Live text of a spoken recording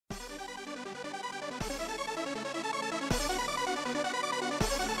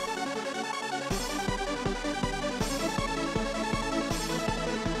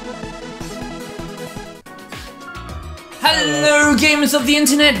Hello gamers of the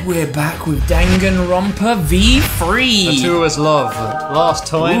internet, we're back with Danganronpa V3. The two of us love. Last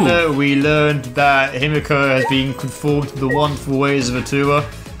time we learned that Himiko has been conformed to the wonderful ways of Atua.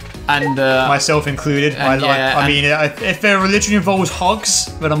 And myself included. I mean, if their religion involves hugs,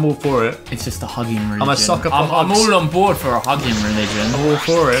 then I'm all for it. It's just a hugging religion. I'm a sucker for hugs. I'm all on board for a hugging religion. I'm all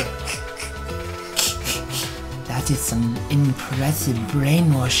for it. That is some impressive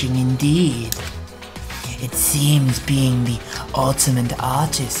brainwashing indeed. It seems being the ultimate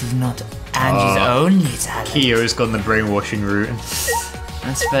artist is not Angie's only talent. Kyo's gone the brainwashing route.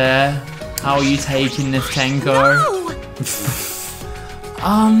 That's fair. How are you taking this, Tenko?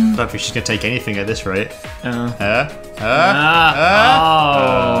 I don't think she's gonna take anything at this rate. I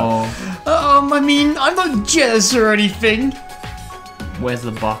mean, I'm not jealous or anything. Where's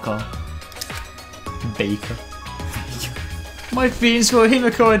the bucker? Baker. My feelings for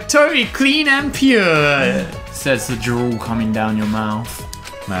Himiko are totally clean and pure. Says the drool coming down your mouth.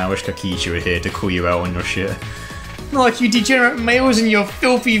 Man, I wish Kakichi were here to call you out on your shit. Not like you degenerate males and your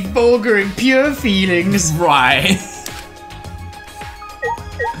filthy, vulgar, and pure feelings. Right.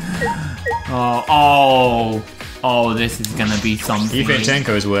 Oh, this is gonna be something. You think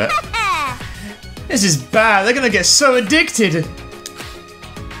Tenko's wet? This is bad, they're gonna get so addicted.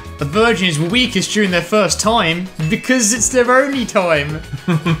 The virgin is weakest during their first time because it's their only time.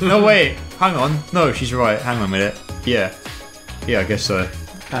 No, wait, hang on. No, she's right. Hang on a minute. Yeah, I guess so.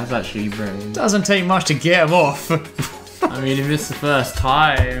 That's actually brave. Doesn't take much to get them off. I mean, if it's the first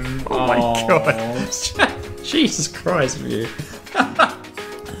time. Oh my god. Jesus Christ, man.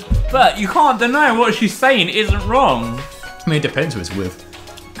 But you can't deny what she's saying isn't wrong. I mean, it depends who it's with.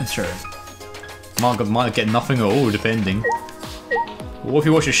 That's true. Might get nothing at all, depending. What if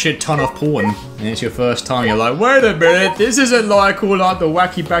you watch a shit ton of porn and it's your first time? You're like, wait a minute, this isn't like all like the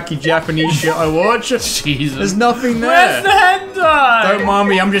wacky backy Japanese shit I watch. Jesus. There's nothing there. Where's the hentai? Don't mind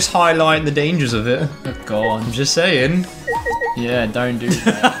me, I'm just highlighting the dangers of it. Oh god. I'm just saying. Yeah, don't do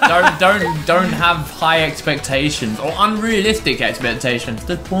that. don't have high expectations or unrealistic expectations.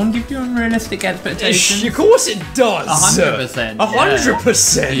 Does porn give you unrealistic expectations? Of course it does. 100%.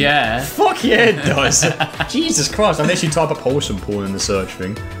 100%. Yeah. Fuck yeah, it does. Jesus Christ! Unless you type up wholesome porn in the search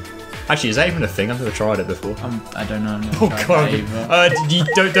thing. Actually, is that even a thing? I've never tried it before. I don't know. Oh god!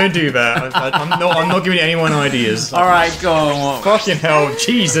 Don't do that. I'm not giving anyone ideas. All right, go on. Fucking hell,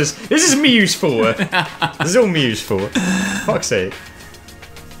 Jesus! This is Mew's fault. This is all Mew's fault. Fuck's sake.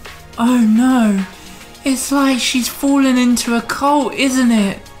 Oh no, it's like she's fallen into a cult, isn't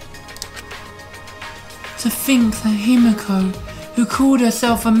it? To think that Himiko, who called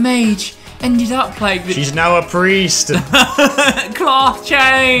herself a mage, ended up like this. She's now a priest. Class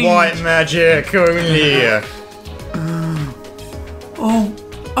change. White magic only.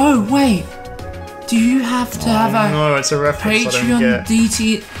 Oh wait. Do you have to have a no, it's a reference Patreon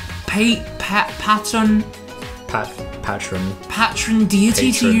DT patron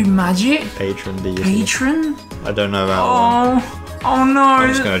deity to you magic? Patron deity. Patron? I don't know that one. Oh no! I'm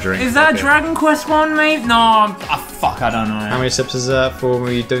just gonna drink. Is that Dragon Quest 1, mate? No, fuck, I don't know. How many sips is that for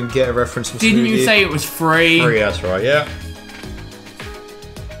when you don't get a reference from Didn't Smoothie? you say it was free? Free, that's right, yeah.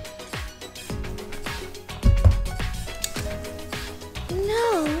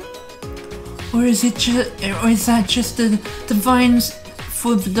 No. Or is it just? Or is that just the divine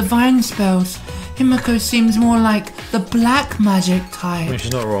for the divine spells? Himiko seems more like the black magic type. I mean,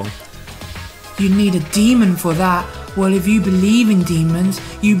 she's not wrong. You need a demon for that. Well, if you believe in demons,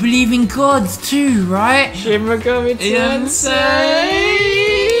 you believe in gods too, right? It's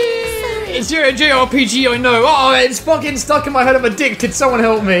your JRPG, I know. Oh, it's fucking stuck in my head. I'm addicted. Someone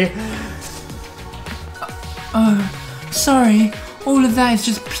help me. Oh, sorry. All of that is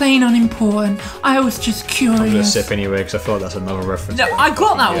just plain unimportant. I was just curious. I'm gonna sip anyway because I feel like that's another reference. No, I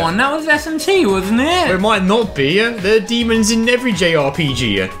got that one. That was SMT, wasn't it? It might not be. There are demons in every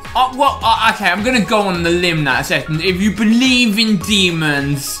JRPG. Okay, I'm gonna go on the limb that second. If you believe in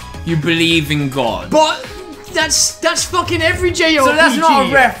demons, you believe in God. But that's fucking every JRPG. So that's not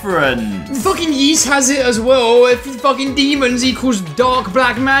a reference. Fucking Yeast has it as well. If fucking demons equals dark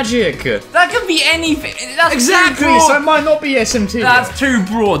black magic. That could be anything. That's exactly. So it might not be SMT. That's too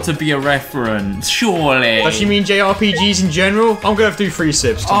broad to be a reference, surely. Does she mean JRPGs in general? I'm gonna have to do 3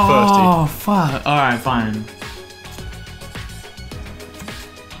 sips. I'm thirsty. Oh fuck! All right, fine.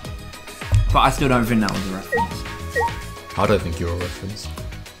 But I still don't think that was a reference. I don't think you're a reference.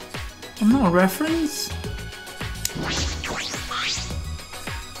 I'm not a reference.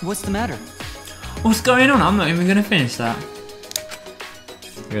 What's the matter? What's going on? I'm not even gonna finish that.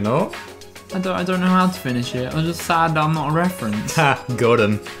 You know? I don't know how to finish it. I'm just sad that I'm not a reference. Ha, got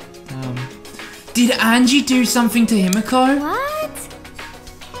him. Did Angie do something to Himiko? What?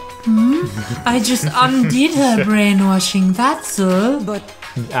 I just undid her brainwashing, that's all. But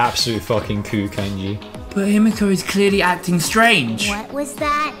Absolute fucking kook, Angie. But Himiko is clearly acting strange. What was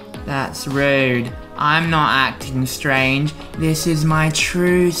that? That's rude. I'm not acting strange. This is my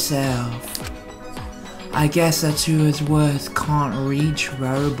true self. I guess Atua's worth can't reach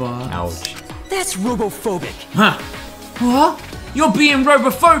robots. Ouch. that's robophobic. Huh. What? You're being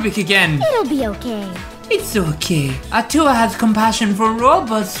robophobic again. It'll be okay. It's okay. Atua has compassion for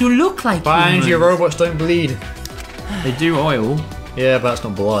robots who look like But humans. Angie, robots don't bleed. They do oil. Yeah, but that's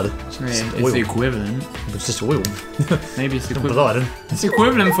not blood. It's oil. the equivalent. It's just oil. Maybe it's the equivalent. Blood. It's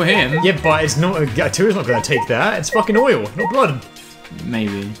equivalent for him. Yeah, but it's not. Atua's not going to take that. It's fucking oil, not blood.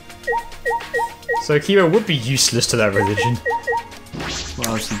 Maybe. So Kira would be useless to that religion. What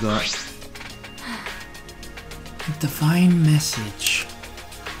else you got? Divine message.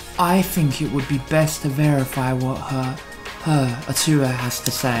 I think it would be best to verify what Atua has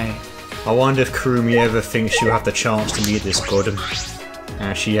to say. I wonder if Kurumi ever thinks she'll have the chance to meet this god,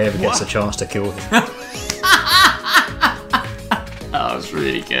 and she ever gets a chance to kill him. That was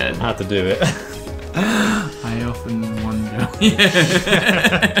really good. I had to do it. I often wonder.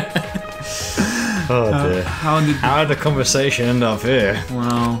 Oh dear. How did the conversation end up here?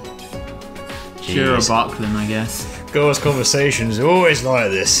 well, Shira Jeez. Buckland, I guess. Girls' conversations are always like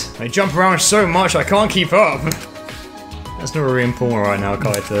this. They jump around so much I can't keep up. That's not really important right now,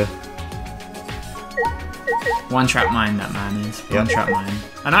 Kaito. One trap mind, that man is. One Yep. trap mind.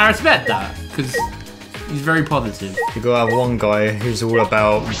 And I respect that, because he's very positive. You gotta have one guy who's all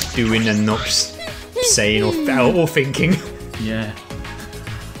about doing and not saying or thinking. Yeah.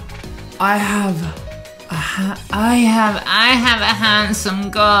 I have a handsome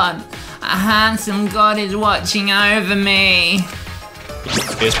god. A handsome god is watching over me.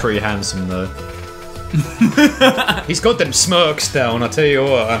 He's pretty handsome though. He's got them smirks down, I tell you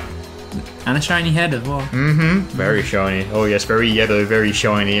what. And a shiny head as well. Very shiny. Oh yes, very yellow, very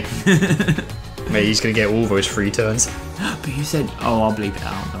shiny. Mate, he's gonna get all those free turns. But you said, oh, I'll bleep it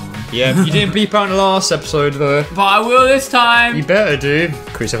out, don't worry. Yeah, you didn't bleep out in the last episode though. But I will this time. You better do.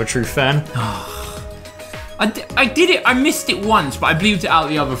 Chris, have a true fan. I did it. I missed it once, but I bleeped it out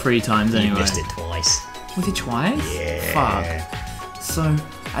the other 3 times anyway. You missed it twice. Was it twice? Yeah. Fuck. So,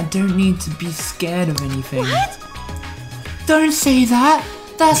 I don't need to be scared of anything. What? Don't say that.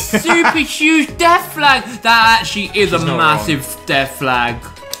 That's super huge death flag. That actually is a not massive death flag.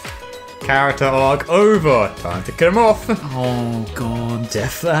 Character arc over. Time to cut him off. Oh, God.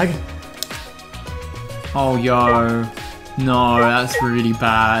 Death flag. Oh, yo. No, that's really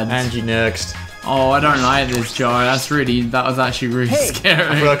bad. Angie next. Oh, I don't like this, Joe. That was actually really I feel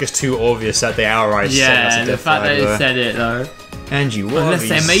scary. like it's too obvious that they outright said that's Yeah, a the death fact flag, that though. it said it, though. Angie, what Unless are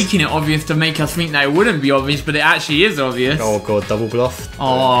they're these? making it obvious to make us think that it wouldn't be obvious, but it actually is obvious. Oh god, double bluff.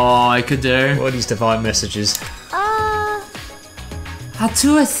 Oh, I could do. What are these divine messages?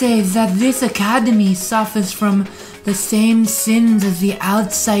 Atua says that this academy suffers from the same sins as the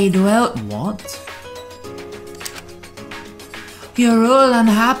outside world. What? You're all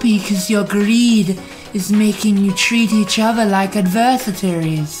unhappy because your greed is making you treat each other like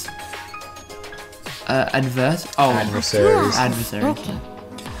adversaries. Adversaries. Adversaries.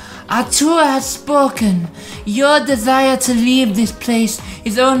 Atua has spoken. Your desire to leave this place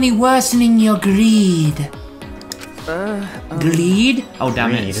is only worsening your greed. Greed? Oh,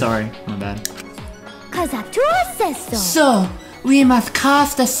 damn it. Greed. Sorry. My bad. Cause Atua says so. So, we must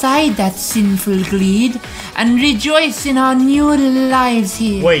cast aside that sinful greed and rejoice in our new lives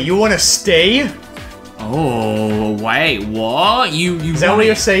here. Wait, you want to stay? Oh, wait, what? You Is that what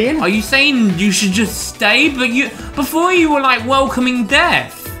you're saying? Are you saying you should just stay? But before you were like welcoming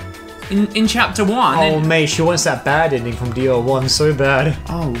death in chapter 1. Oh mate, she wants that bad ending from DR1 so bad.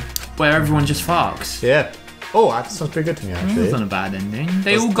 Oh, where everyone just fucks. Yeah. Oh, that sounds pretty good to me It actually. wasn't a bad ending.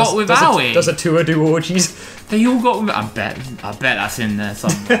 They all got with Owie. Does a tour do orgies? They all got with. I bet that's in there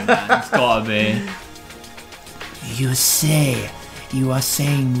somewhere. Man. It's gotta be. You are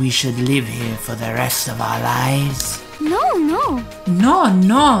saying we should live here for the rest of our lives? No.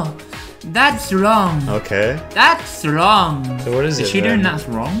 No. That's wrong. Okay. That's wrong. So what is it Is she then? doing that's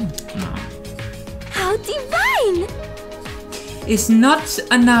wrong? No. How divine! It's not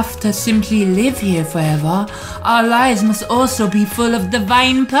enough to simply live here forever. Our lives must also be full of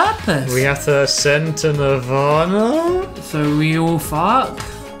divine purpose. We have to ascend to Nirvana? So we all fuck?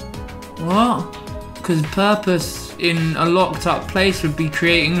 What? Because purpose in a locked up place would be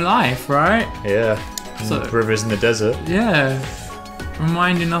creating life, right? Yeah. So- Rivers in the desert. Yeah.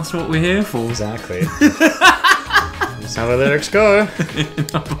 Reminding us what we're here for. Exactly. That's how the lyrics go.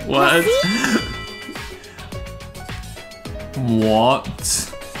 What?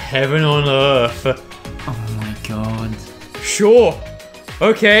 What? Heaven on earth. Oh my god. Sure.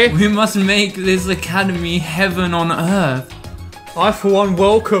 Okay. We must make this academy heaven on earth. I, for one,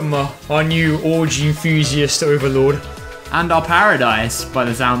 welcome our new orgy enthusiast overlord. And our paradise, by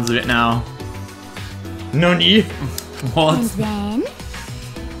the sounds of it now. Nani? What? And then?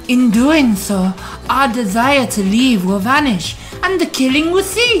 In doing so, our desire to leave will vanish and the killing will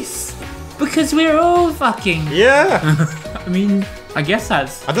cease. Because we're all fucking. Yeah. I mean, I guess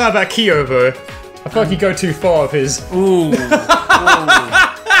that's... I don't know about Kyo, though. I feel like you go too far with his. Ooh.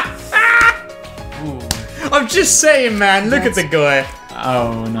 I'm just saying, man. Look at the guy.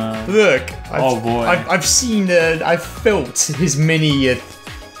 Oh no. Look. Oh boy. I've seen. I've felt his many.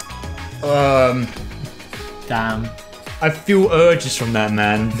 Damn. I feel urges from that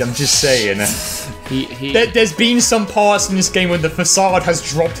man. I'm just saying. He There's been some parts in this game where the facade has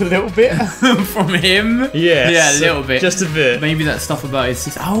dropped a little bit. from him? Yes, Yeah, a little bit. Just a bit. Maybe that stuff about his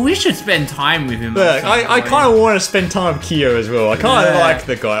sister. Oh, we should spend time with him. Look, I kind of want to spend time with Kyo as well. I kind of Yeah. like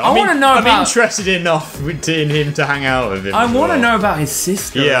the guy. I wanna know I'm about- interested enough in him to hang out with him. I as want to well. know about his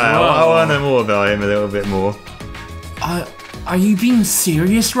sister. Yeah, as well. I want to know more about him a little bit more. Are you being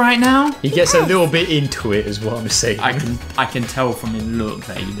serious right now? He gets a little bit into it, is what I'm saying. I can tell from his look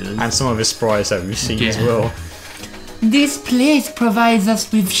that he does. And some of his sprites that we've seen as Yeah. well. This place provides us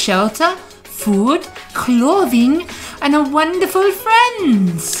with shelter, food, clothing, and a wonderful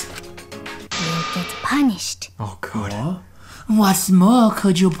friends. You'll get punished. Oh god. What more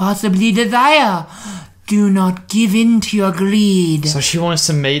could you possibly desire? Do not give in to your greed. So she wants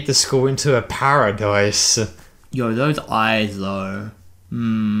to make the school into a paradise. Yo, those eyes though.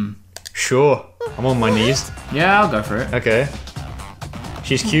 Sure. I'm on my knees. Yeah, I'll go for it. Okay.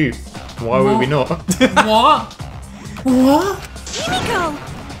 She's cute. Why would we not? What? What? Himiko!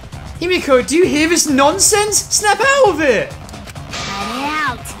 Himiko, do you hear this nonsense? Snap out of it! Cut it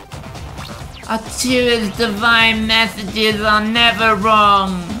out. Atira's divine messages are never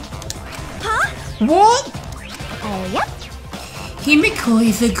wrong. Huh? What? Yep. Himiko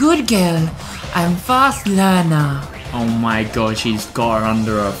is a good girl and fast learner. Oh my god, she's got her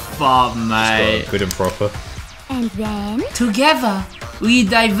under a thumb, mate. Good and proper. And then? Together, we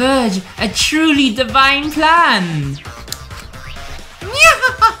diverge a truly divine plan.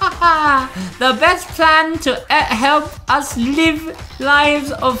 The best plan to help us live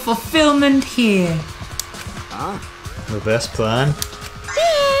lives of fulfillment here. The best plan.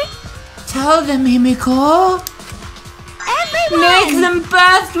 Tell them, Himiko. Everyone! Make them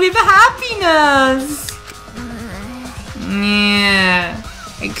burst with happiness. Yeah.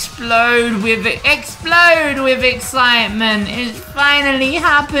 Explode with excitement. It's finally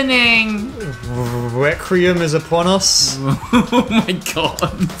happening. Requiem is upon us. Oh my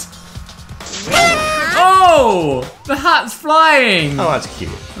god. Oh! The hat's flying! Oh, that's cute.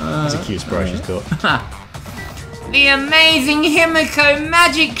 That's a cute sprite she's got. The amazing Himiko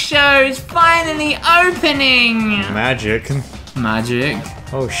magic show is finally opening. Magic. Magic.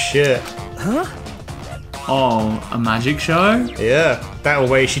 Oh shit. Oh, a magic show? Yeah. That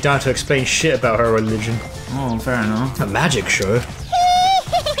way she don't have to explain shit about her religion. Oh, fair enough. A magic show?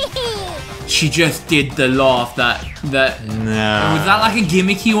 She just did the laugh that Nah. was that like a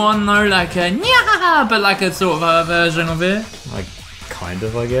gimmicky one though, like a yeah, but like a sort of her version of it. Like, kind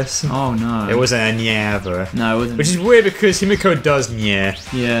of, I guess. Oh no, It wasn't a nya though. no, it wasn't. Which is weird because Himiko does nya.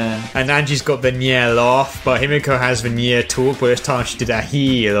 Yeah. And Angie's got the nya laugh, but Himiko has the nya talk, but this time she did a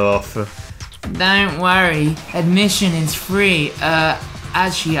he laugh. Don't worry, admission is free.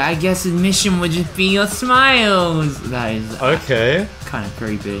 Actually, I guess admission would just be your smiles. That is Okay. kind of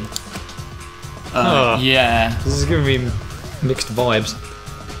creepy. Oh. Yeah. This is giving me mixed vibes.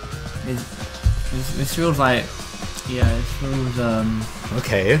 This feels like, yeah, it feels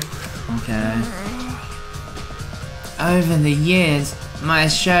Okay. okay. Over the years, my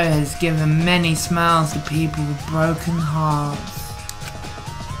show has given many smiles to people with broken hearts.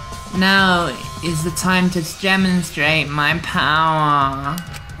 Now is the time to demonstrate my power.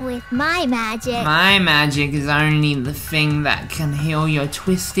 With my magic. My magic is only the thing that can heal your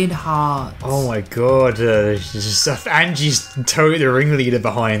twisted heart. Oh my god, Angie's totally the ringleader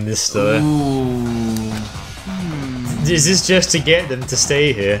behind this though. Ooh. Is this just to get them to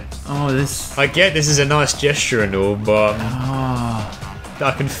stay here? Oh, this. I get this is a nice gesture and all, but Oh.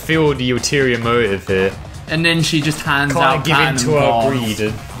 I can feel the ulterior motive here. And then she just hands Can't out give in platinum to our balls.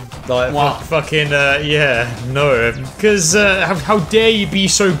 greed. Like, What? fucking, yeah, no. Because, how dare you be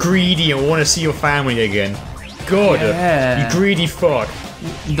so greedy and want to see your family again? God, Yeah. you greedy fuck.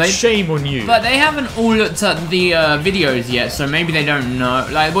 Shame on you. But they haven't all looked at the videos yet, so maybe they don't know.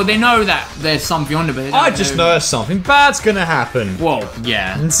 Like, well, they know that there's something on it, but they don't I just know something bad's gonna happen. Well,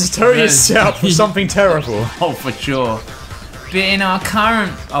 yeah. This is totally set up for something terrible. Oh, for sure. But in our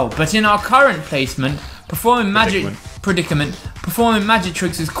current placement, performing magic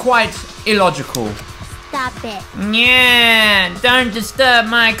tricks is quite illogical. Stop it. Yeah, don't disturb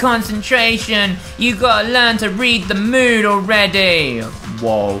my concentration. You gotta learn to read the mood already.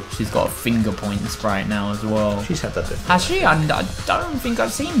 Whoa, she's got finger points right now as well. She's had that before. Has she? I don't think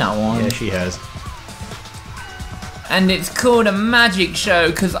I've seen that one. Yeah, she has. And it's called a magic show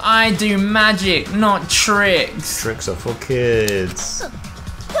because I do magic, not tricks. Tricks are for kids.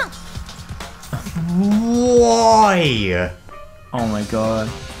 Why? Oh my god.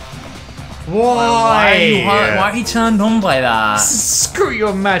 Why? Why are you turned on by that? Screw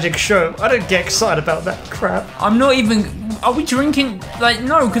your magic show. I don't get excited about that crap. I'm not even... Are we drinking... Like,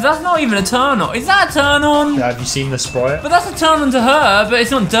 no, because that's not even a turn on. Is that a turn on? Have you seen the Sprite? But that's a turn on to her, but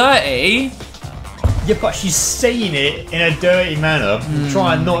it's not dirty. Yeah, but she's saying it in a dirty manner,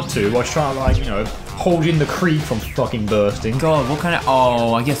 trying not to, while trying to, like, you know, hold in the creep from fucking bursting. God, what kind of...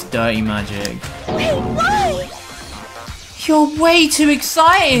 Oh, I guess dirty magic. Why? You're way too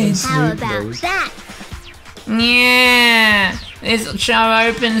excited. How about that? Yeah, this show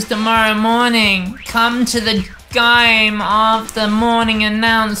opens tomorrow morning. Come to the game after morning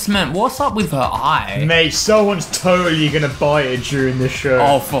announcement. What's up with her eye? Mate, someone's totally gonna buy it during the show.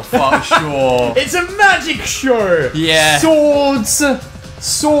 Oh, for fuck's sure. It's a magic show! Yeah. Swords!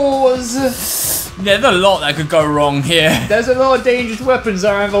 There's a lot that could go wrong here. There's a lot of dangerous weapons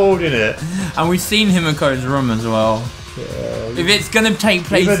that are involved in it. And we've seen Himiko's room as well. Yeah. If it's gonna take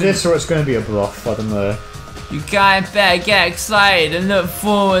place... Either this or it's gonna be a bluff, I don't know. You guys better get excited and look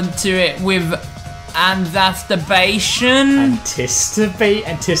forward to it with anticipation. I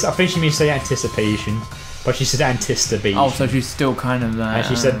think she means say anticipation. But she said anticipation. Oh, so she's still kind of there. And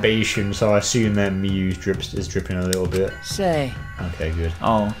she said Bayesian, so I assume that Muse is dripping a little bit. Say. Okay, good.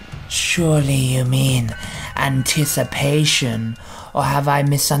 Oh. Surely you mean anticipation, or have I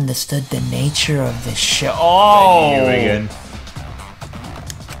misunderstood the nature of this show? Oh! You again.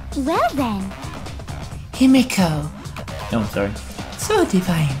 Well then. Himiko. Oh, sorry. So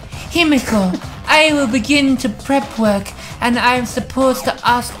divine. Himiko, I will begin to prep work, and I am supposed to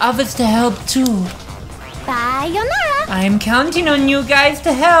ask others to help too. Sayonara. I am counting on you guys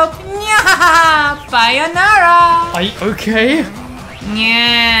to help. Nya! Sayonara! Are you okay?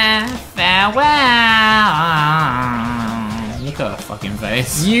 Yeah, farewell. Look at her fucking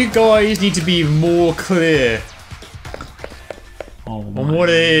face. You guys need to be more clear Oh, on what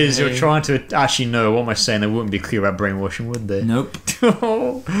it is you're trying to... Actually, no, what am I saying? They wouldn't be clear about brainwashing, would they? Nope.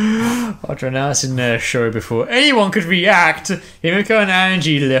 After announcing their show before anyone could react, Himiko and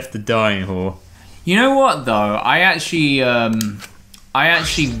Angie left the dining hall. You know what though? I actually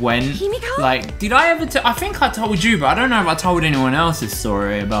went. Himiko? Like, did I ever? I think I told you, but I don't know if I told anyone else this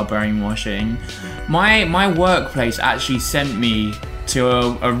story about brainwashing. My workplace actually sent me to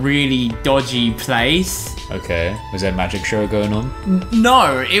a really dodgy place. Okay, was there a magic show going on?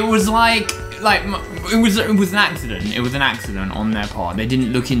 No, it was like it was an accident. It was an accident on their part. They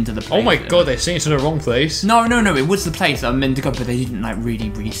didn't look into the place. Oh my god, they sent you to the wrong place. No, it was the place I meant to go, but they didn't like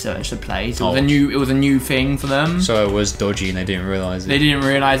really research the place. It was a new thing for them. So it was dodgy and they didn't realise it. They didn't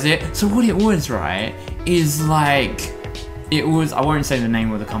realise it. So what it was, right, is like it was. I won't say the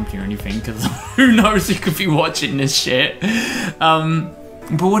name of the company or anything because who knows who could be watching this shit.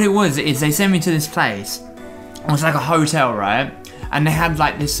 But what it was is they sent me to this place. It was like a hotel, right? And they had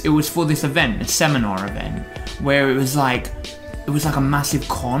like this, it was for this event, a seminar event, where it was like a massive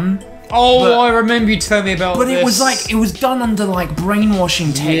con. Oh, but, I remember you telling me about this. But it was like, it was done under like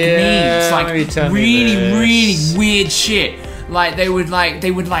brainwashing techniques, yeah, like really weird shit. Like they would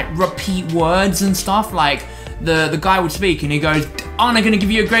repeat words and stuff. Like the guy would speak and he goes, "Aren't I gonna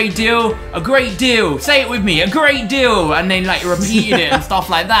give you a great deal? A great deal. Say it with me, a great deal." And they like repeated it and stuff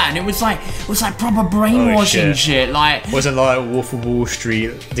like that. And it was like proper brainwashing shit. Like wasn't like Wolf of Wall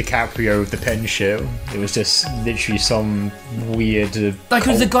Street, DiCaprio with the pen shit. It was just literally some weird. Like it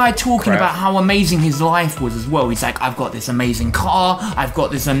was the guy talking about how amazing his life was as well. He's like, "I've got this amazing car. I've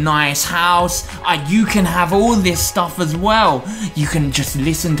got this nice house. You can have all this stuff as well. You can just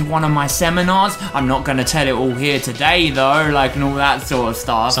listen to one of my seminars. I'm not gonna tell it all here today though." Like and all that sort of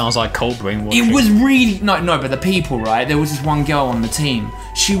stuff. Sounds like cold brainwashing. It was really no, but the people, right? There was this one girl on the team.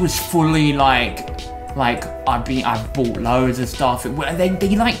 She was fully like I've bought loads of stuff.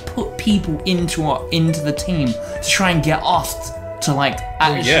 They like put people into the team to try and get us to like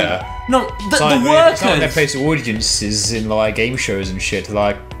actually. yeah. No, the It's like they workers. place audiences in like game shows and shit to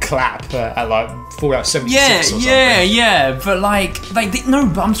like clap at like Fallout 76 Yeah, or something. yeah, but no,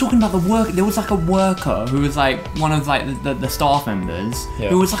 but I'm talking about the work. There was like a worker who was like one of like the staff members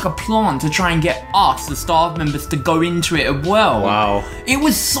who was like a plant to try and get us, the staff members, to go into it as well. Wow. It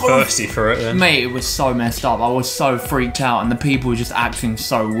was so Thirsty for it then. Mate, it was so messed up. I was so freaked out, and the people were just acting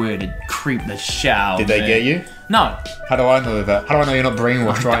so weird. It creeped the shit out. Did of they me. get you? No, How do I know that? How do I know you're not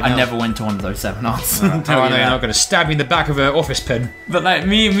brainwashed right now? I never went to one of those seminars. How do I know you're not going to stab me in the back of an office pen? But like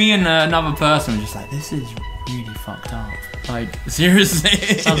me and another person were just like, this is really fucked up. Like seriously.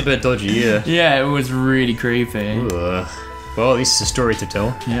 Sounds a bit dodgy, yeah. Yeah, it was really creepy. Ugh. Well, at least it's a story to tell.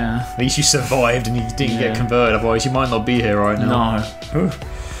 Yeah. At least you survived and you didn't Yeah. get converted, otherwise you might not be here right now. No.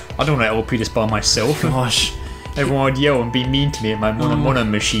 I don't want to LP this by myself. Gosh. Everyone would yell and be mean to me at my mono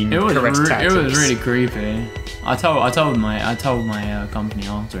machine. It was correct it tactics. was really creepy. I told my company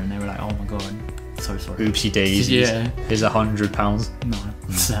after, and they were like, "Oh my god, so sorry." Oopsie daisies. Yeah. Here's £100. No,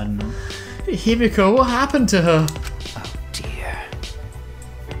 sad enough. Himiko, what happened to her? Dear.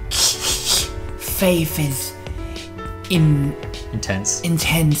 Faith is Intense.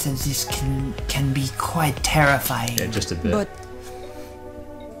 intense as this can be quite terrifying. Yeah, just a bit. But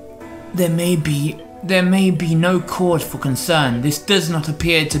There may be no cause for concern. This does not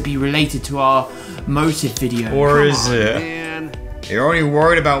appear to be related to our motive video. or is it? Man. You're only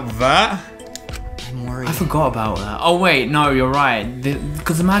worried about that? I'm worried. I forgot about that. Oh wait, no, you're right.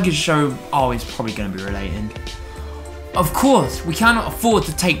 Because the Maggot show, it's probably going to be related. Of course, we cannot afford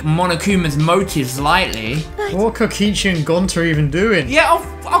to take Monokuma's motives lightly. What are Kokichi and Gonta even doing? Yeah,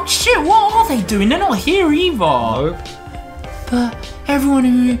 oh shit, what are they doing? They're not here either. Nope. But everyone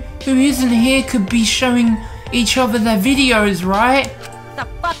who isn't here could be showing each other their videos, right? The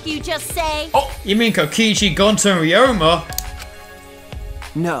fuck you just say? You mean Kokichi, Gonta, and Ryoma?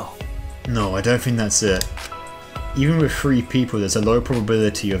 No. No, I don't think that's it. Even with 3 people, there's a low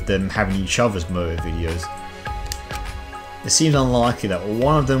probability of them having each other's motive videos. It seems unlikely that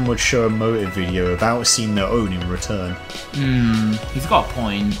one of them would show a motive video without seeing their own in return. He's got a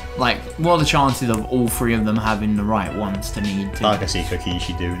point. Like, what are the chances of all 3 of them having the right ones to need to? I can see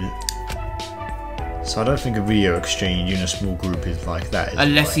Kokichi doing it. So I don't think a video exchange in a small group is like that.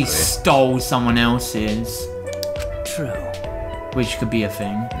 Unless he likely. stole someone else's, True. which could be a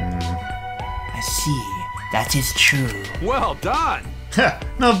thing. I see. That is true. Well done. Ha,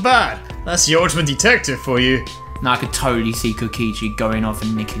 not bad. That's the ultimate detective for you. Now I could totally see Kokichi going off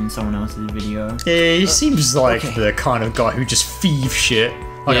and nicking someone else's video. Yeah, he seems like okay. the kind of guy who just thieves shit,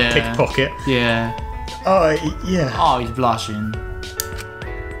 like Yeah. a pickpocket. Yeah. Oh, yeah. Oh, he's blushing.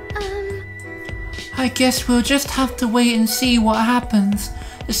 I guess we'll just have to wait and see what happens.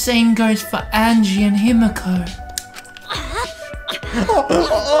 The same goes for Angie and Himiko.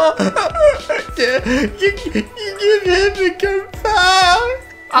 You give him a confirm.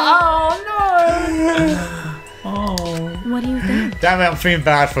 Oh no! Oh. What do you think? Damn it, I'm feeling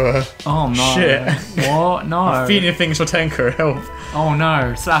bad for her. Oh no. Shit. What? No. Feeling things for Tenko, help. Oh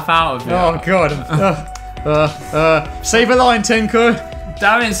no. Slap out of it. Oh god. Save a line, Tenko.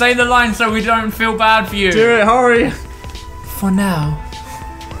 Damn it, say the line so we don't feel bad for you. Do it, hurry. For now,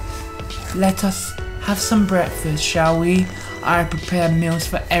 let us have some breakfast, shall we? I prepared meals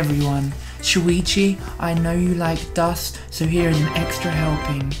for everyone. Shuichi, I know you like dust, so here is an extra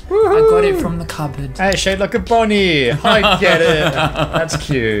helping. I got it from the cupboard. Hey, shaped like a bunny. I get it. That's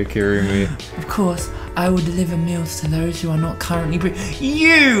cute, Kirumi. Of course, I will deliver meals to those who are not currently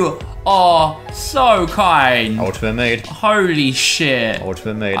You are so kind. Ultimate maid. Holy shit.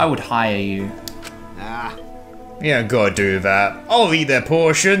 Ultimate maid. I would hire you. Ah. You don't gotta do that. I'll eat their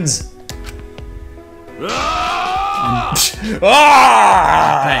portions.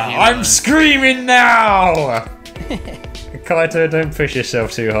 I'm screaming now! Kaito, don't push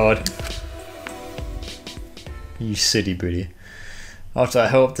yourself too hard. You silly booty. After I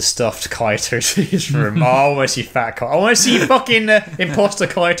helped the stuffed Kaito to his room, I want to see fat Kaito. I want to see fucking imposter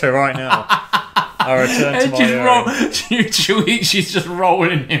Kaito right now. I return to my own. Shuichi's just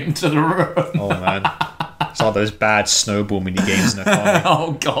rolling him to the room. Oh man. It's like those bad snowball mini games in a fight.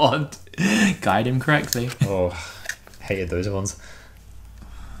 Oh god. Guide him correctly. Oh, hated those ones.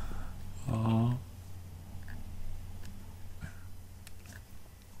 Oh.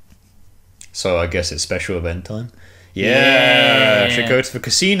 So I guess it's special event time. Yeah, should go to the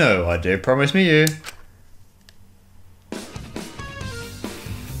casino. I did promise me you.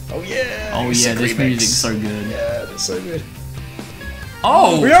 Oh yeah. Oh it's yeah, a this remix. music's so good. Yeah, that's so good.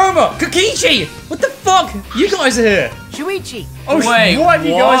 Oh! Ryoma! Kokichi! What the fuck? You guys are here! Shuichi! Oh, Wait, what have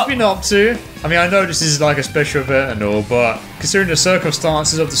you what? guys been up to? I mean, I know this is like a special event and all, but considering the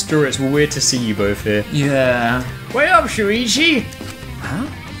circumstances of the story, it's weird to see you both here. Yeah. Wait up, Shuichi! Huh?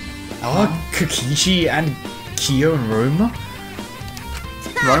 Oh, Kokichi and Kyo and Roma?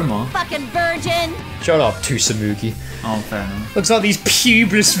 Roma? Fucking virgin. Shut up, Tsusamugi. Oh, fair enough. Looks like these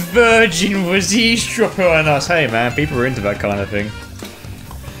pubeless virgin was eavesdropper on us. Hey man, people are into that kind of thing.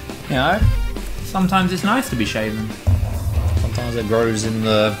 You know, sometimes it's nice to be shaven. Sometimes it grows in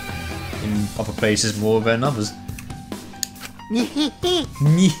other places more than others.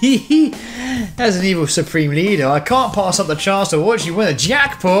 As an evil supreme leader, I can't pass up the chance to watch you win a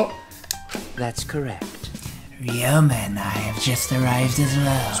jackpot. That's correct. Ryoma and I have just arrived as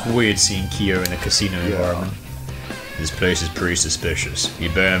well. It's weird seeing Kyo in a casino environment. This place is pretty suspicious. You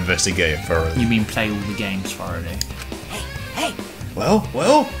better investigate it thoroughly. You mean play all the games thoroughly? Hey.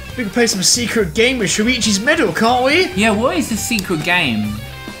 Well, we can play some secret game with Shuichi's medal, can't we? Yeah, what is the secret game?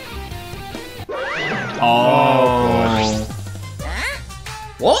 Oh.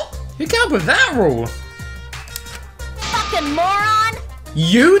 What? Who came up with that rule? Fucking moron.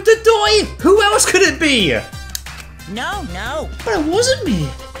 You, the doy? Who else could it be? No. But it wasn't me.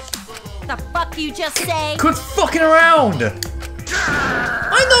 The fuck you just say? Quit fucking around.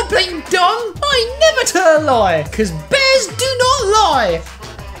 I'm not being dumb. I never tell a lie, because bears do not lie.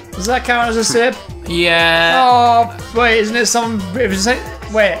 Does that count as a sip? Yeah. Oh, wait, isn't it some...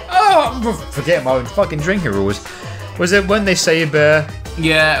 Wait, forget my own fucking drinking rules. Was it when they say bear?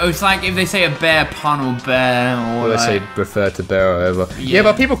 Yeah, it's like if they say a bear pun or bear or Or they say refer to bear or whatever. Yeah,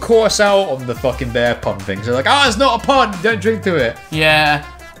 but people call us out on the fucking bear pun things. They're like, it's not a pun, don't drink to it. Yeah.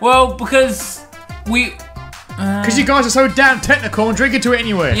 Well, because we... Because you guys are so damn technical and drinking to it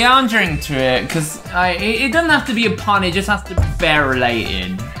anyway. Yeah, I'm drinking to it, because it doesn't have to be a pun, it just has to be bear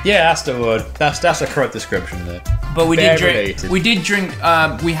related. Yeah, that's the word. That's the correct description there. But we Bear did drink. related. We did drink.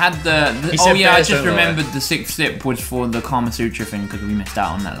 We had the He oh said yeah, I bears just don't lie. remembered the sixth sip was for the Kama Sutra thing because we missed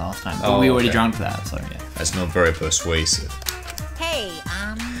out on that last time. But Oh, we already okay. drank that, so yeah. That's not very persuasive. Hey,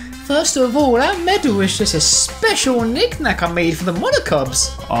 First of all, that medal is just a special knick-knack I made for the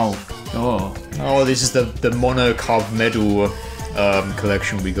Monocubs. Oh. Oh, this is the Monocub medal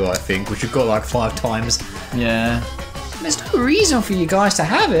collection we got, I think, which we got like 5 times. Yeah. There's no reason for you guys to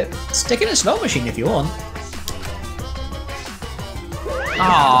have it. Stick it in a slot machine if you want.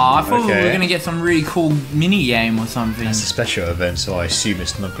 Ah, I thought we Okay. were gonna get some really cool mini game or something. It's a special event, so I assume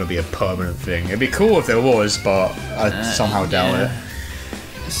it's not going to be a permanent thing. It'd be cool if there was, but I somehow doubt yeah.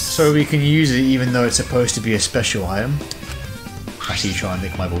 it. So we can use it even though it's supposed to be a special item. Actually, try and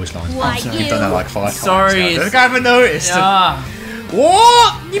make my voice line. Why You've done that like 5 times. Sorry, now. it's- I haven't noticed. Ah,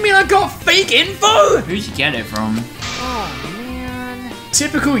 What? You mean I got fake info? who'd you get it from?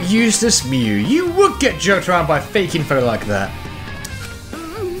 Typical useless Mew. You would get jerked around by fake info like that.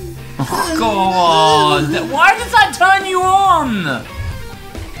 Oh God! Why does that turn you on?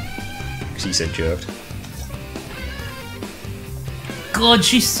 Because he said jerked. God,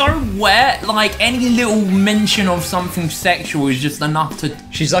 she's so wet. Like any little mention of something sexual is just enough to.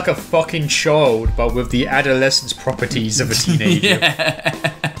 She's like a fucking child, but with the adolescence properties of a teenager.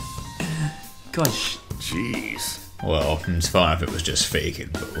 Yeah. Gosh. Jeez. Well, it's fine if it was just fake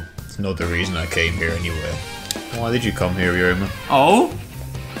info. It's not the reason I came here anyway. Why did you come here, Ryoma? Oh.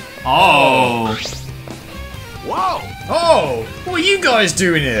 Oh. Whoa! Oh! What are you guys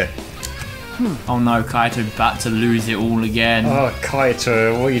doing here? Oh no, Kaito's about to lose it all again. Oh,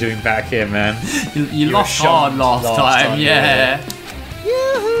 Kaito, what are you doing back here, man? You were lost hard shunned last time, yeah.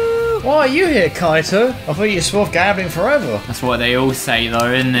 Why are you here, Kaito? I thought you swapped gambling forever. That's what they all say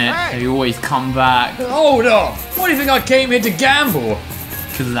though, isn't it? Hey. They always come back Hold up! What do you think I came here to gamble?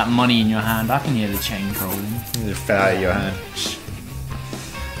 because of that money in your hand. I can hear the chain rolling. It fell out of your hand.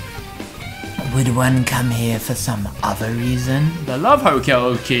 Would one come here for some other reason? The love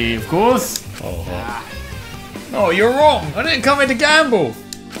hotel key, of course. Oh, you're wrong! I didn't come here to gamble!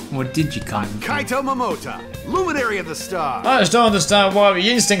 What did you come? Kaito Momota, luminary of the stars. I just don't understand why the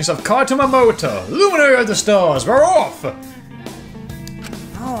instincts of Kaito Momota, luminary of the stars, were off!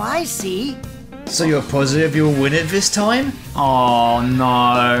 Oh, I see. So you're positive you'll win it this time? Oh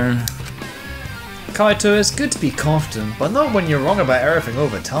no. Kaito, it's good to be confident, but not when you're wrong about everything all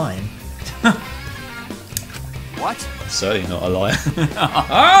the time. What? Certainly not a liar.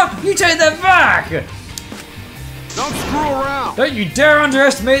 Ah! You take that back! Don't screw around. Don't you dare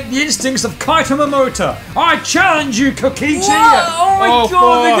underestimate the instincts of Kaito Momota! I challenge you, Kokichi! What? Oh my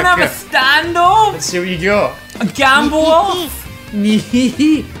God, we're gonna have a standoff? Let's see what you got. A gamble off?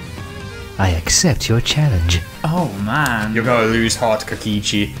 I accept your challenge. Oh man. You're gonna lose hard to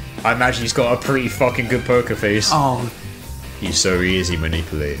Kokichi. I imagine he's got a pretty fucking good poker face. Oh, He's so easy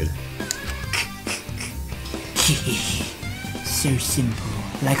manipulated. So simple,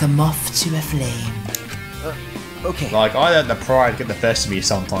 like a moth to a flame. Okay. Like, I let the pride get the best of me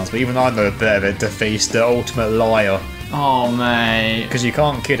sometimes, but even I know better to face the ultimate liar. Oh, mate. Because you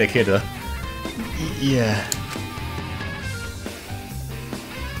can't kid a kidder. Yeah.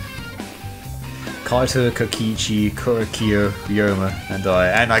 Kaito, Kokichi, Kurikyo, Ryoma,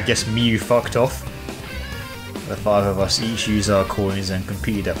 and I guess Miyu fucked off. The 5 of us each use our coins and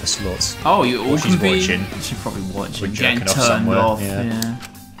competed at the slots. Oh, you all she's compete? watching. She's probably watching. We're Getting jerking off turned somewhere, off. yeah. Yeah.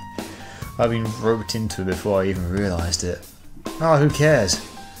 I've been roped into it before I even realised it. Oh, who cares?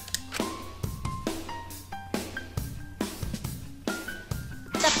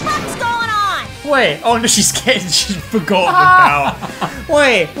 The fuck's going on? Wait, oh no, she's forgotten about.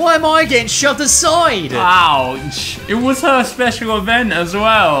 Wait, why am I getting shoved aside? Ouch! It was her special event as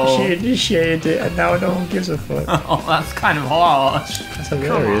well. She initiated it and now no one gives a fuck. Oh, that's kind of harsh. That's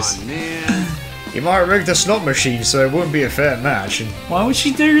hilarious. Come on, man. You might rig the slot machine so it wouldn't be a fair match. And Why would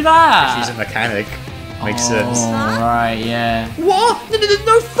she do that? she's a mechanic. Makes Oh, sense. right, yeah. What? There's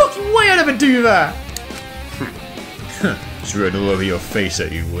no fucking way I'd ever do that! Just written all over your face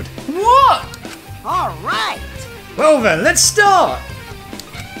that you would. What? All right. Well then, let's start!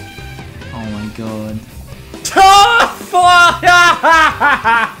 Oh my god.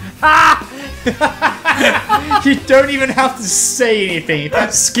 You don't even have to say anything. You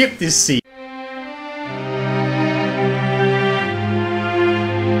can skip this scene.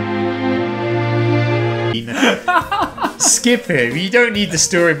 Skip it. You don't need the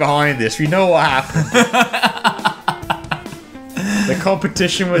story behind this. We know what happened. The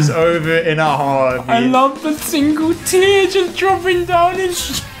competition was over in a heart. I love the single tear just dropping down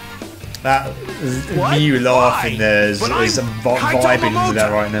his. That What? me laughing Why? there is But I'm Kaito vibing into Momota,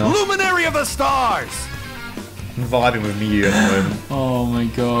 that right now. Luminary of the stars. I'm vibing with Miyu at the moment. Oh my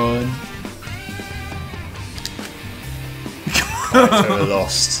god. Kaito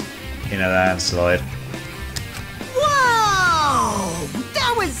lost in a landslide. Whoa!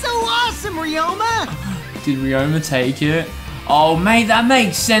 That was so awesome, Ryoma! Did Ryoma take it? Oh mate, that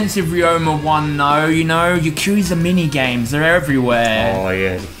makes sense if Ryoma won though, you know? Yakuza minigames, they're everywhere. Oh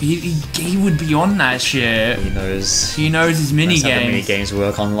yeah, He would be on that shit. he knows. He knows his That's how the minigames. minigames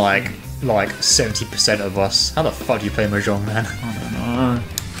work on like 70% of us. How the fuck do you play Mahjong, man?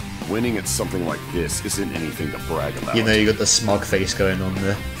 Winning at something like this isn't anything to brag about. You know you got the smug face going on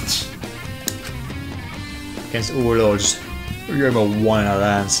there. Against all odds, Ryoma won in a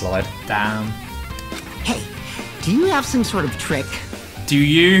landslide. Damn. Hey, do you have some sort of trick? Do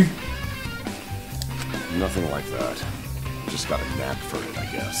you? Nothing like that. Just got a knack for it, I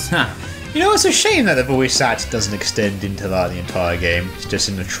guess. Huh. You know, it's a shame that the voice act doesn't extend into like the entire game. It's just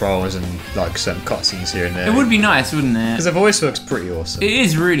in the trials and like some cutscenes here and there. It would be nice, wouldn't it? Because the voice work's pretty awesome. It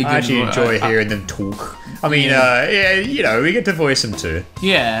is really good. I actually enjoy I- hearing them talk. I mean, yeah, you know, we get to voice them too.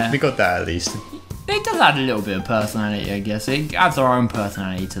 Yeah. We got that at least. It does add a little bit of personality, I guess. It adds our own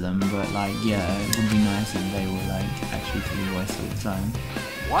personality to them, but like, yeah, it would be nice if they were like actually to be voiced all the time.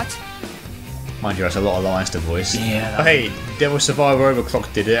 What? Mind you, that's a lot of lines to voice. Yeah, But hey, Devil Survivor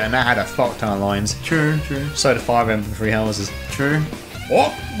Overclock did it, and that had a fuck ton of lines. True, true, So did Fire Emblem Three Houses. true.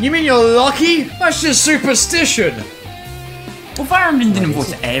 What? You mean you're lucky? That's just superstition. Well, Fire Emblem didn't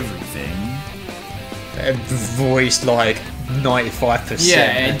voice everything. It voiced like 95%.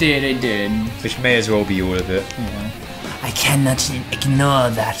 Yeah, it did. Which may as well be all of it. I cannot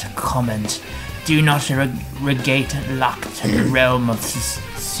ignore that comment. Do not regate luck to the realm of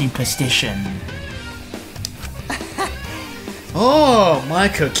superstition. Oh, my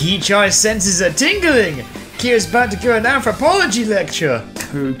Kokichi senses are tingling. Kira's about to go an anthropology lecture.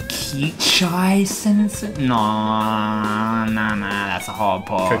 Kokichi sense? Nah, that's a hard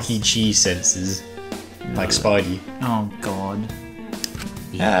part. Kokichi senses. Like Spidey. Oh god.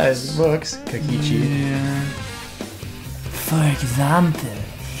 Yeah, it works. Kokichi. Yeah. For example,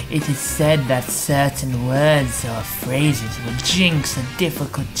 it is said that certain words or phrases will jinx a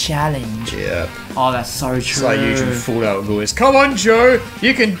difficult challenge. Yeah. Oh, that's so true. It's like usual Fallout voice. Come on, Joe!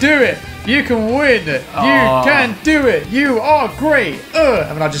 You can do it! You can win! You can do it! You are great!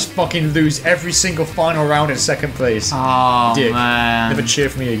 And then I just fucking lose every single final round in second place. Oh, Dick. man. Never cheer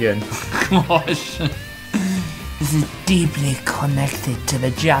for me again. Gosh. This is deeply connected to the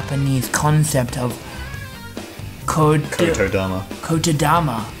Japanese concept of Kotodama.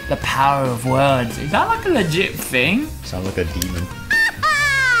 Kotodama, the power of words. Is that like a legit thing? Sounds like a demon.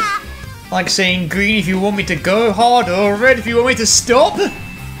 Like saying green if you want me to go harder, or red if you want me to stop?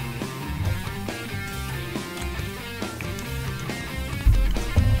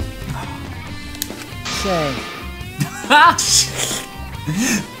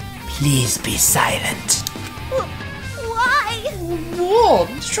 Please be silent. What?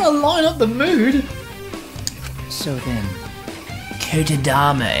 I'm just trying to line up the mood. So then,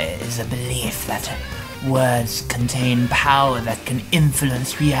 Kotodama is a belief that words contain power that can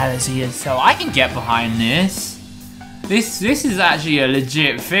influence reality. So I can get behind this. This is actually a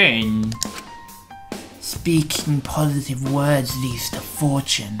legit thing. Speaking positive words leads to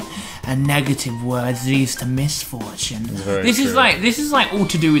fortune, and negative words leads to misfortune. This is like all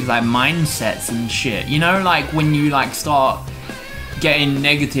to do with like mindsets and shit. You know, like when you like start getting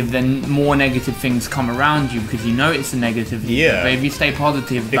negative, then more negative things come around you because you know it's a negative. Yeah. But if you stay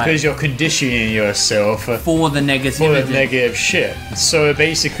positive, Because like, you're conditioning yourself for the negativity. for the negative shit. So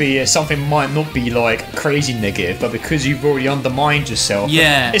basically, something might not be like crazy negative, but because you've already undermined yourself,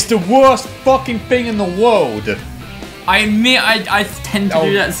 Yeah. it's the worst fucking thing in the world. I admit I tend to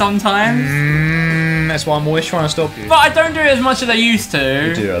do that sometimes. That's why I'm always trying to stop you. But I don't do it as much as I used to.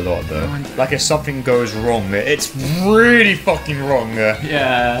 You do it a lot though. Like if something goes wrong, it's really fucking wrong.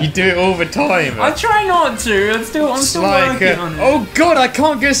 Yeah. You do it all the time. I try not to. I'm still like, working on it. oh god, I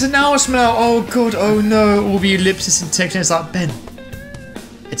can't get this announcement out. Oh god, oh no. All the ellipsis and text. It's like, Ben,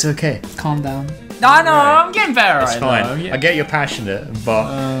 it's okay. Calm down. I know, I'm getting better. It's fine. Yeah. I get you're passionate, but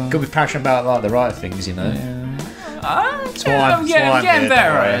gotta be passionate about like the right things, you know. I'm why getting I'm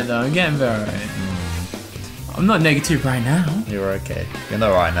better here, at it though. I'm getting better at it. I'm not negative right now. You're okay. You're not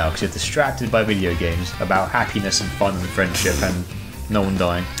right now because you're distracted by video games about happiness and fun and friendship and no one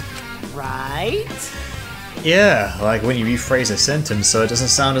dying. Right? Yeah, like when you rephrase a sentence so it doesn't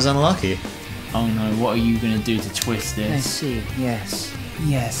sound as unlucky. Oh no, what are you gonna do to twist I this? see, yes.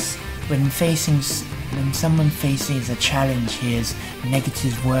 Yes, when someone faces a challenge hears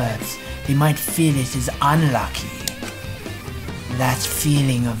negative words, they might feel it is unlucky. That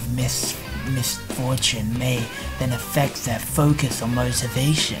feeling of misfortune may then affect their focus or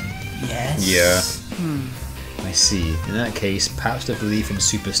motivation, yes? Yeah. I see. In that case, perhaps the belief in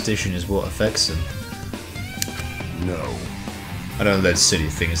superstition is what affects them. No. I don't let silly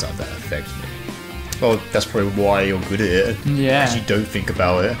things like that affect me. Well, that's probably why you're good at it. Yeah. As you don't think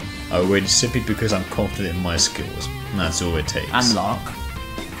about it. I win simply because I'm confident in my skills. And that's all it takes. And luck.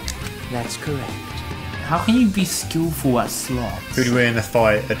 That's correct. How can you be skillful at slots? Who'd win in a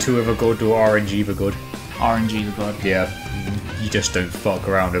fight? A 2 of a god or RNG the god? RNG the god. Yeah. You just don't fuck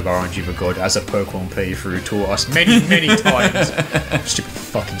around with RNG the god, as a Pokemon playthrough taught us many, many times. Stupid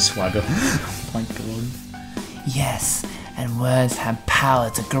fucking swagger. Oh my god. Yes, and words have power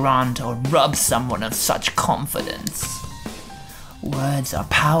to grant or rob someone of such confidence. Words are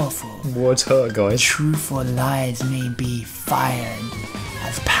powerful. Words hurt, guys. Truth or lies may be fired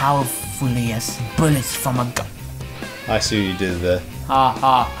as powerfully as bullets from a gun. I see what you did there. Ha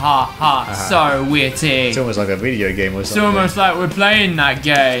ha ha ha. So witty. It's almost like a video game or It's something. almost like we're playing that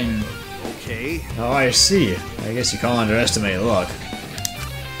game. Okay. Oh, I see. I guess you can't underestimate luck.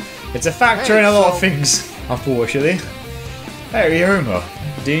 It's a factor in a lot of things, unfortunately. Hey, Ryoma,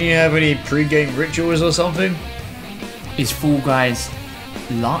 do you have any pre-game rituals or something? Is Fall Guys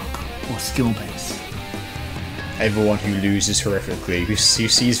luck or skill based? Everyone who loses horrifically, who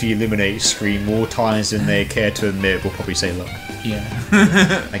sees the eliminate screen more times than they care to admit, will probably say luck. Yeah.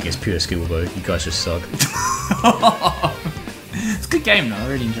 I think it's pure skill though. You guys just suck. It's a good game though, I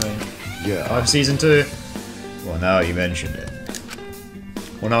really enjoy it. Yeah. Season 2? Well, now you mentioned it.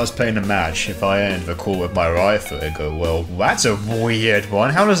 When I was playing a match, if I ended the call with my right foot, I'd go, well, that's a weird one.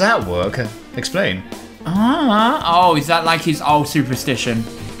 How does that work? Explain. Oh, is that like his old superstition?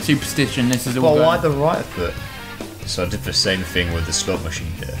 Superstition, this is all Well, good. why the right foot? So I did the same thing with the slot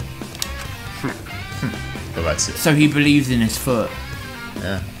machine here. Well, that's it. So he believes in his foot.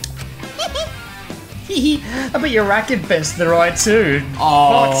 Yeah. I bet your racket bends to the right too.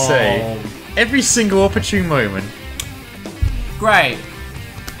 Oh. Fuck's sake. Every single opportune moment. Great.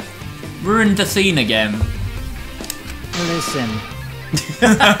 Ruined the scene again. Listen.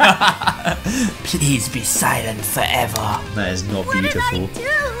 Please be silent forever. That is not beautiful.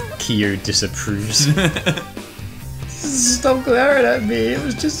 Kyo disapproves. Stop glaring at me. It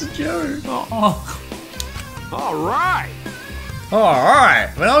was just a joke. Oh. All right.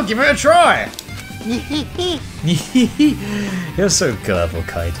 Alright, well, I'll give it a try. You're so clever,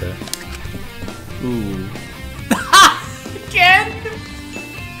 Kaito. Ooh. Again?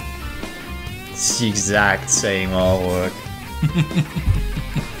 It's the exact same artwork.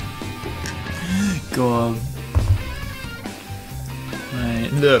 Go on. Right.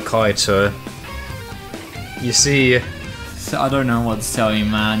 Look, Kaito. You see, So I don't know what to tell you,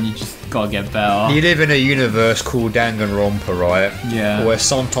 man. You just gotta get better. you live in a universe called Danganronpa, right? Yeah. Where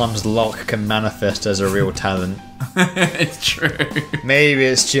sometimes luck can manifest as a real talent. It's true. Maybe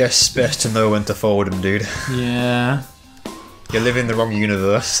it's just best to know when to fold them, dude. Yeah. You live in the wrong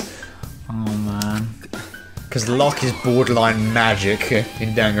universe. Oh man. Because luck is borderline magic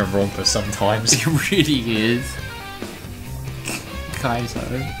in Danganronpa sometimes. It really is. Kaito.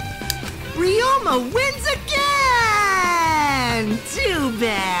 Ryoma wins again! Too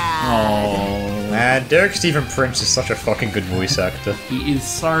bad! Oh. Man, Derek Stephen Prince is such a fucking good voice actor. He is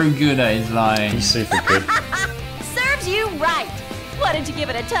so good at his lines. He's super good. Serves you right. Why don't you give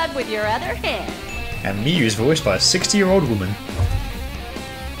it a tug with your other hand? And Miyu is voiced by a 60-year-old woman.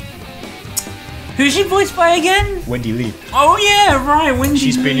 Who's she voiced by again? Wendy Lee. Oh yeah, right, Wendy.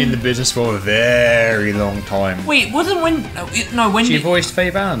 She's been in the business for a very long time. Wait, wasn't Wendy? No, Wendy. She voiced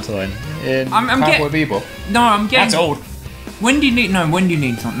Faye Valentine in I'm Cowboy Bebop. No, I'm getting. That's old. Wendy needs. No, Wendy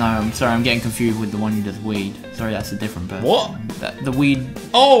needs. No, I'm sorry. I'm getting confused with the one who does weed. Sorry, that's a different person. What? The weed.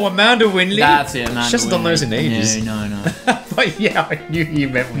 Oh, Amanda Winley. That's it, Amanda. She hasn't done those in ages. No. But yeah, I knew you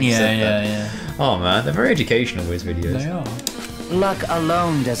meant when you said that. Yeah. Oh man, they're very educational, those videos. They are. Luck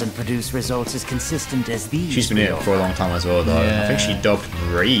alone doesn't produce results as consistent as these. She's been in it for a long time as well, though. Yeah. I think she dubbed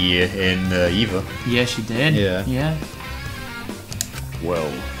Ray in Eva. Yeah, she did. Yeah. Well,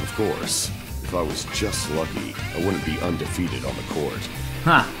 of course. If I was just lucky, I wouldn't be undefeated on the court.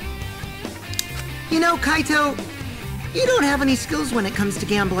 Huh. You know, Kaito, you don't have any skills when it comes to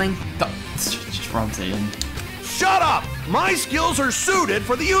gambling. Just rubs it in. Shut up! My skills are suited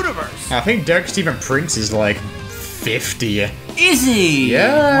for the universe! I think Derek Stephen Prince is like 50. Is he?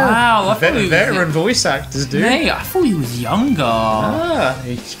 Yeah. Wow. I thought he was veteran voice actors, dude. Hey, I thought he was younger. Ah,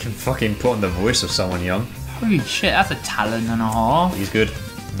 he can fucking put on the voice of someone young. Holy shit, that's a talent and a half. He's good.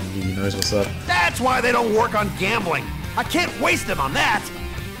 He knows what's up. That's why they don't work on gambling. I can't waste them on that.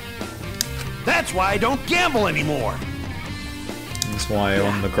 That's why I don't gamble anymore. That's why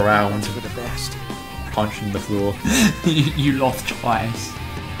on the ground, For the best. punching the floor. You lost twice.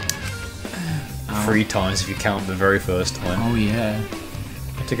 3 times if you count the very first time. Oh yeah.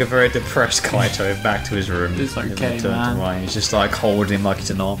 I took a very depressed Kaito back to his room. It's okay, and then turned man. to mine. He's just like holding him like he's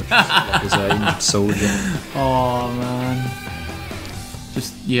an army, like he's an injured soldier. Oh man.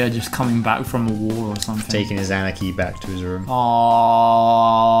 Just coming back from a war or something. Taking his anarchy back to his room. Oh.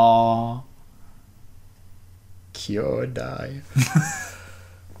 Kyodai.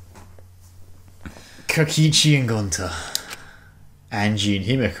 Kokichi and Gonta. Angie and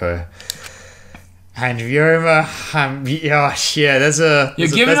Himiko. And Ryoma,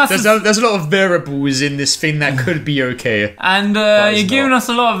 there's a lot of variables in this thing that could be okay. And you're giving us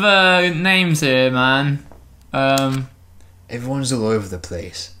a lot of names here, man. Everyone's all over the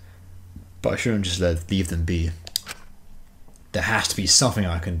place, but I shouldn't just leave them be. There has to be something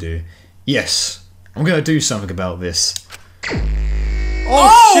I can do. Yes, I'm gonna do something about this.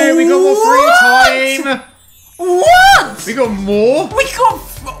 Oh shit, we got more free time! What? We got more? We got...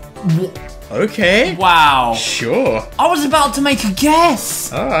 Okay. Wow. Sure. I was about to make a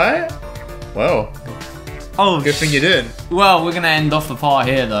guess. Alright. Well, Oh, good thing you did. Well, we're gonna end off the part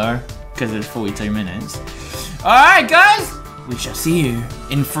here though, because it's 42 minutes. Alright guys, we shall see you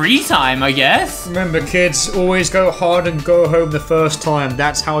in free time, I guess. Remember kids, always go hard and go home the first time.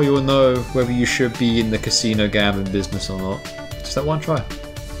 That's how you'll know whether you should be in the casino gambling business or not. Just that one try.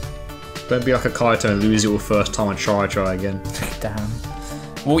 Don't be like a Kaito and lose it all first time and try again. Damn.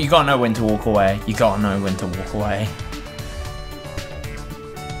 Well, you gotta know when to walk away. You gotta know when to walk away.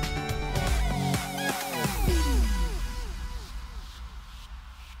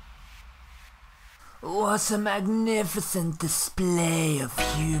 What a magnificent display of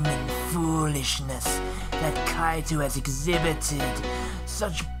human foolishness that Kaito has exhibited.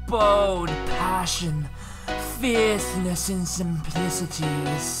 Such bold passion, fierceness and simplicity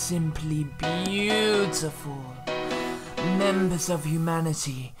is simply beautiful. Members of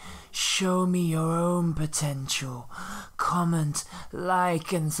humanity, show me your own potential. Comment,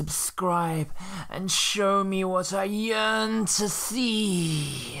 like and subscribe, and show me what I yearn to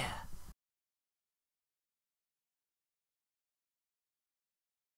see.